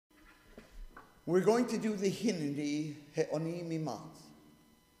We're going to do the Hineni Hineni Mimat.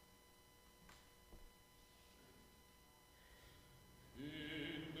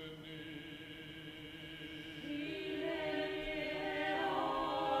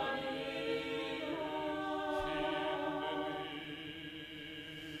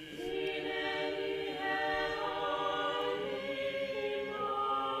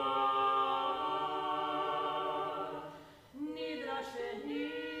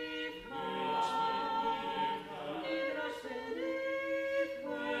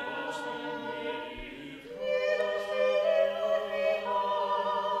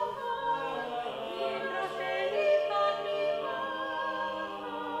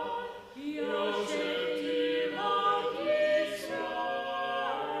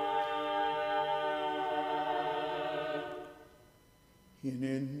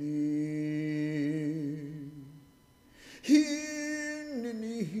 Hineni,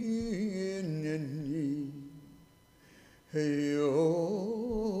 Hineni, Hineni, Hineni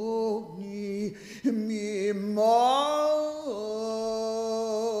mimat,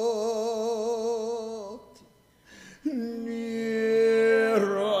 nirashiv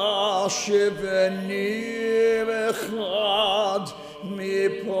nirechad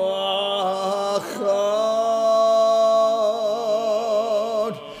mipachad.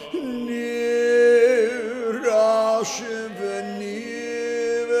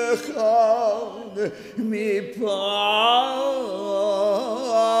 Mipachad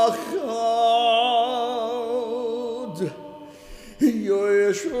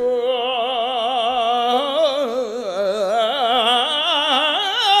Yeshua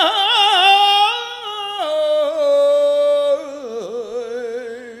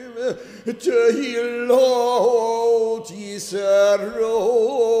Tehilot Yisrael.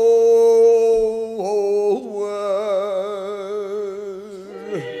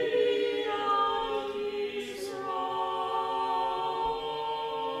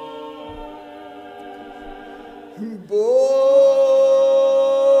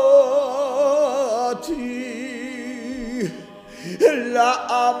 Bati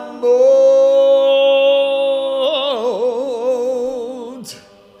la'amod,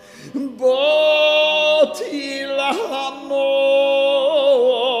 bati la'amod,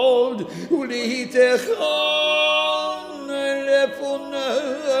 ulitechan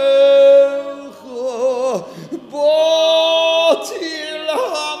lefonecha, bati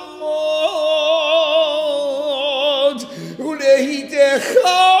la'amod,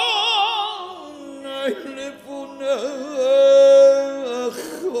 ulitechan.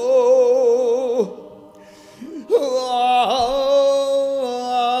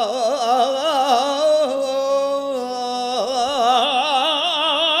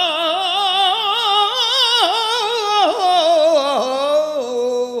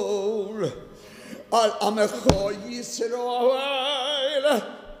 Al Amecho Yisrael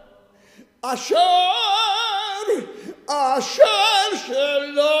Asher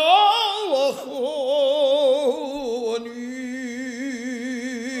Shelachoni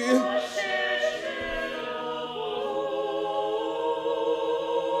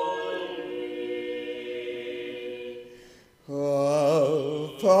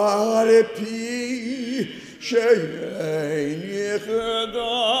Afar pi she'ein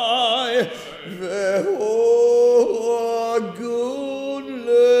yechadai והגון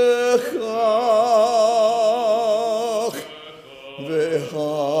לכך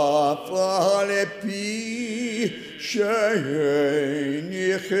והפך לפי שאין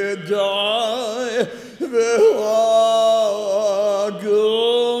יחדי והגון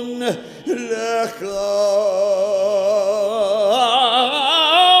לכך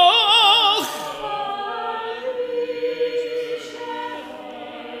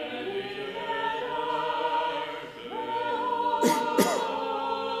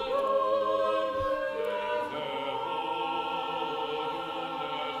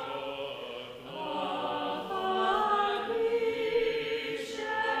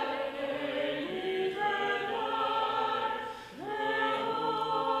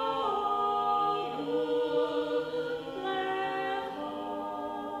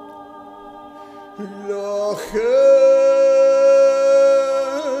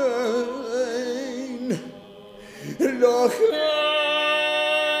לכן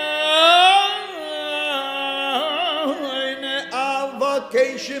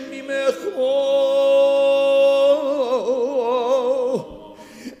אבקש ממך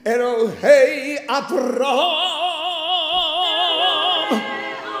אלוהי אברהם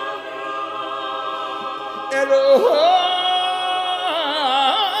אלוהי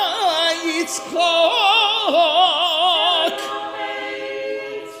יצחק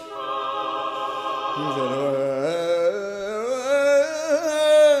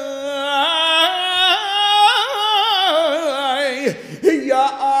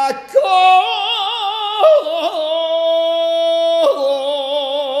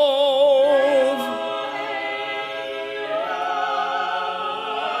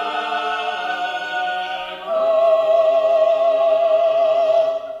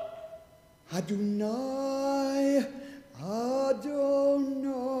Adonai, Adonai.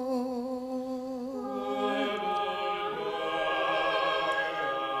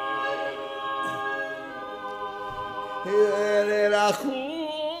 Erachum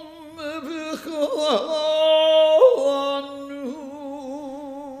v'chonu.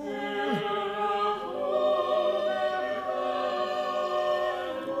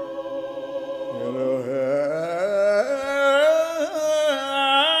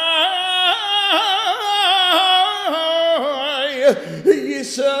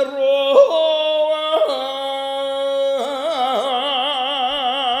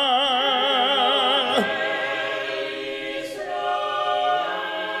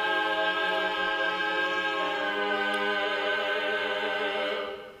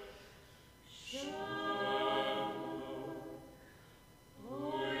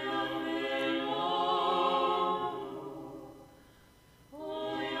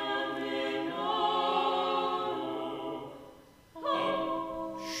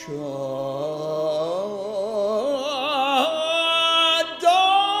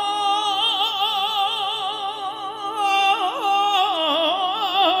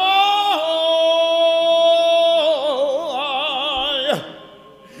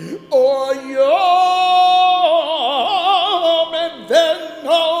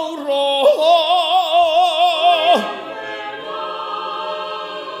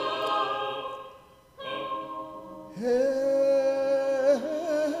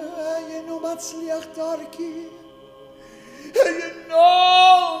 מצליח דרכי, אינו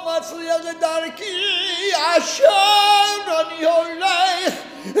מצליח דרכי, אשר אני הולך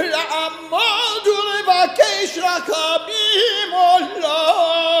לעמוד ולבקש רחמים עליי,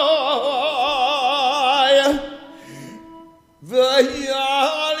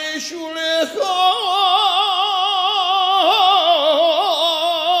 ויענישו לך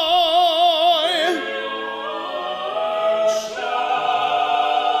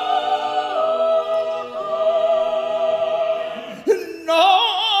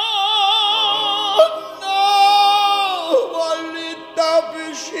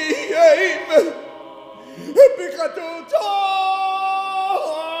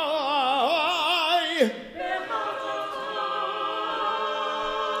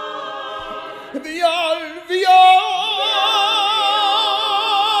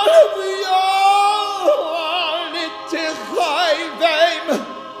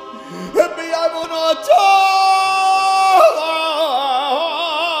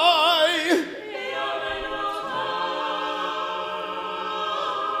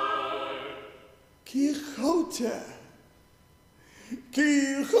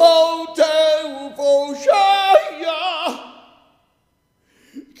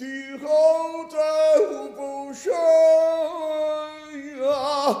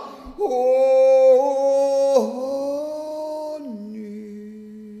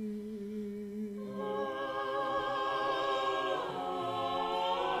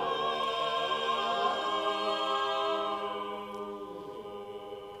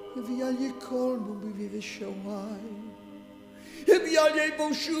ועל יקולמו בבירי שמיים, ועל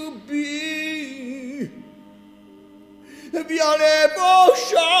יבושו בי, ועל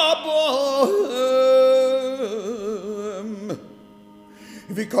יבושה בהם,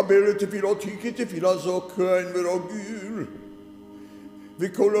 ויקבל את תפילותי כתפילה זקן ורגיל,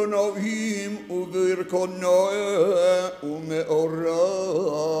 וכל הנביאים וברכונו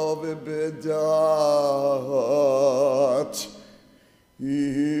ומעורב בדעת.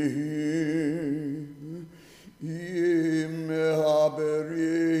 עם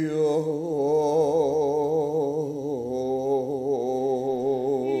הבריות.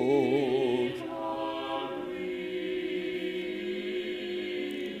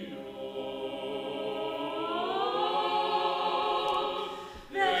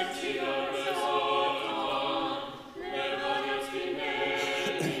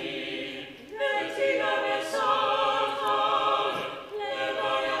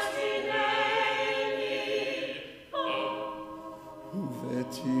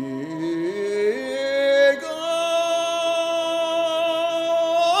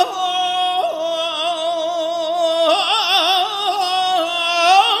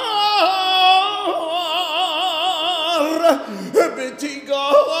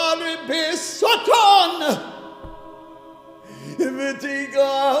 Betigar besata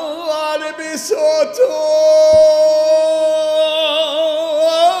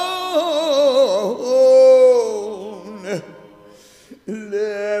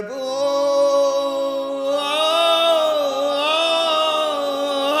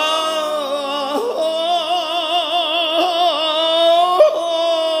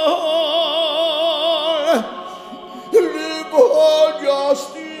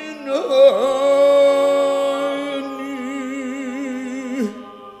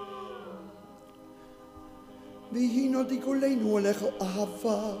והינו דיגולנו עליך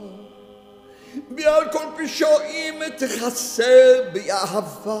אהבה, ועל כל פשעים תכסה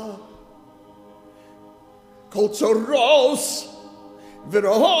באהבה. כל צורוס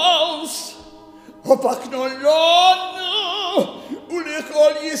ורוס הפקנו לנו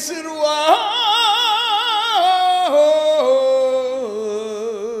ולכל ישראל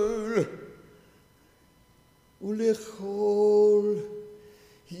ולכל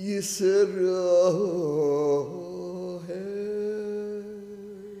ישראל.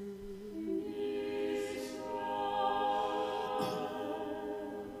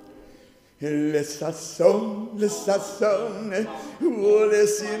 לששון, לששון,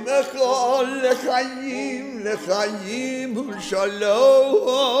 ולשמחה, לחיים, לחיים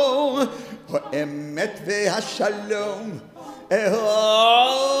ולשלום, האמת והשלום,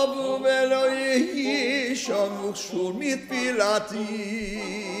 אהבו ולא יהי שם ושול מתפילתי.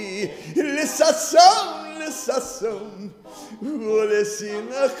 לששון, לששון,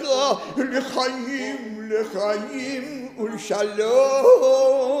 ולשמחה, לחיים, לחיים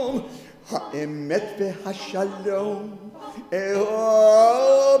ולשלום, האמת והשלום,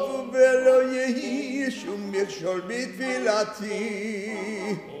 אהוב ולא יהי שום מכשול בתפילתי.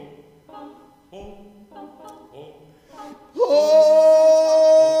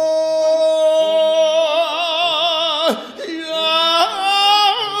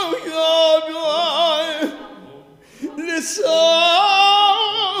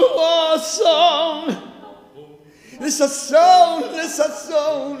 לששון,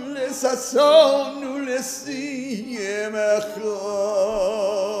 לששון, לששון ולשמחה,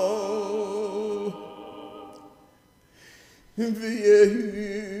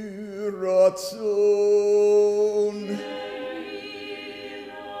 ויהי רצון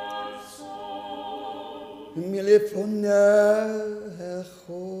מלפניך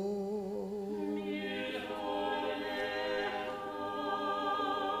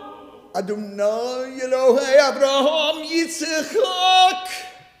אדוני אלוהי אברהם יצחק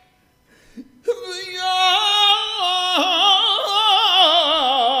ויעקב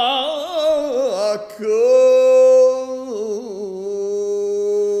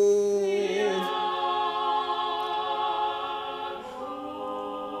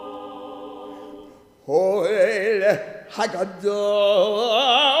אוהל הגדול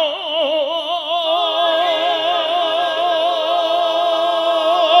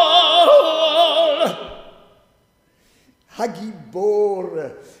הגיבור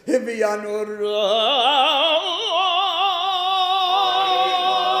והנורא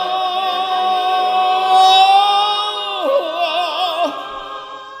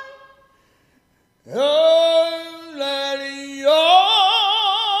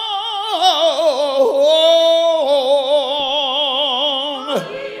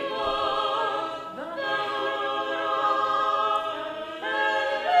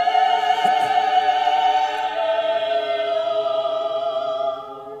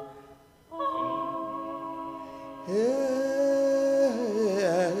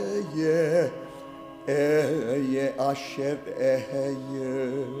אשר אהיה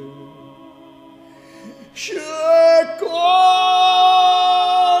שכל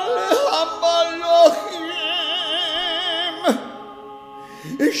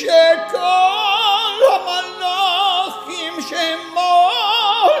המלאכים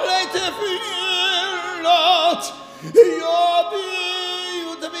שמעלה תפילות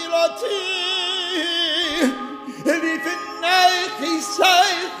יביאו תפילתי לפני כיסא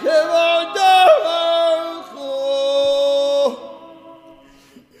כבודך,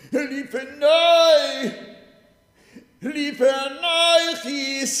 לפני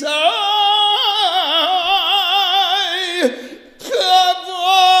כיסא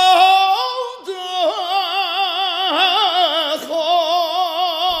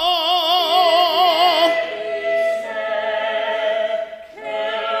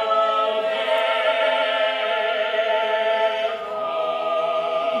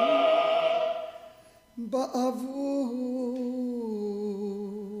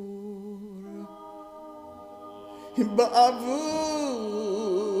בעבור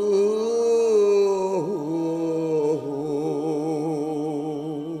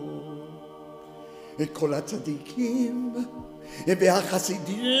כל הצדיקים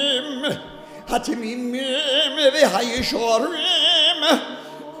והחסידים, התמימים והישרים,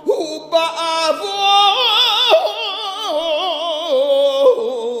 ובעבור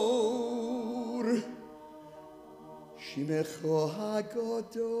שמך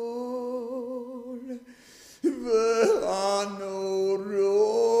הגדול והנורא,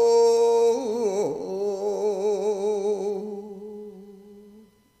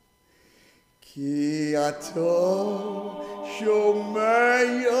 כי אתה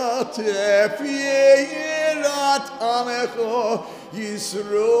שומע תפילת עמך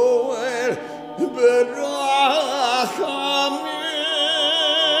ישראל ברחמים,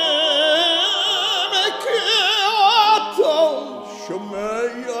 כי אתה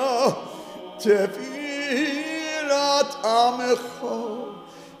שומע תפילת עמך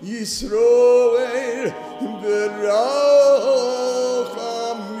ישראל ברחמים.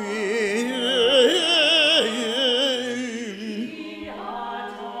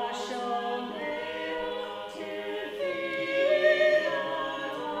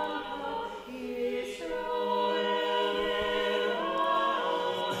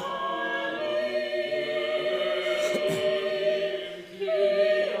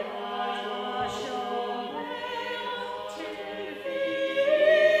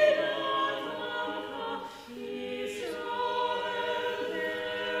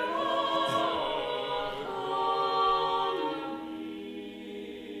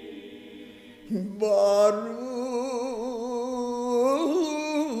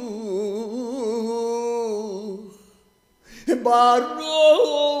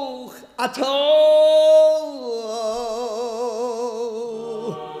 ברוך אתה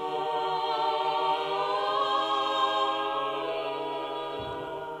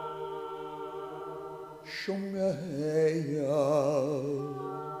שומע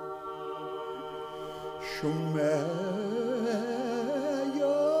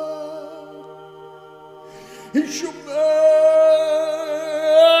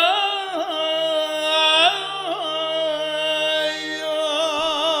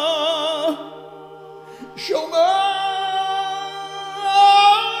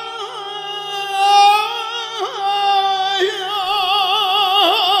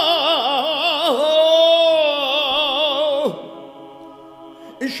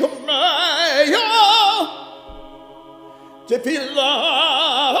תפילה,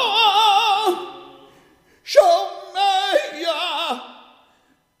 שומע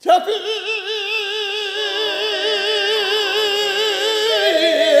תפילה.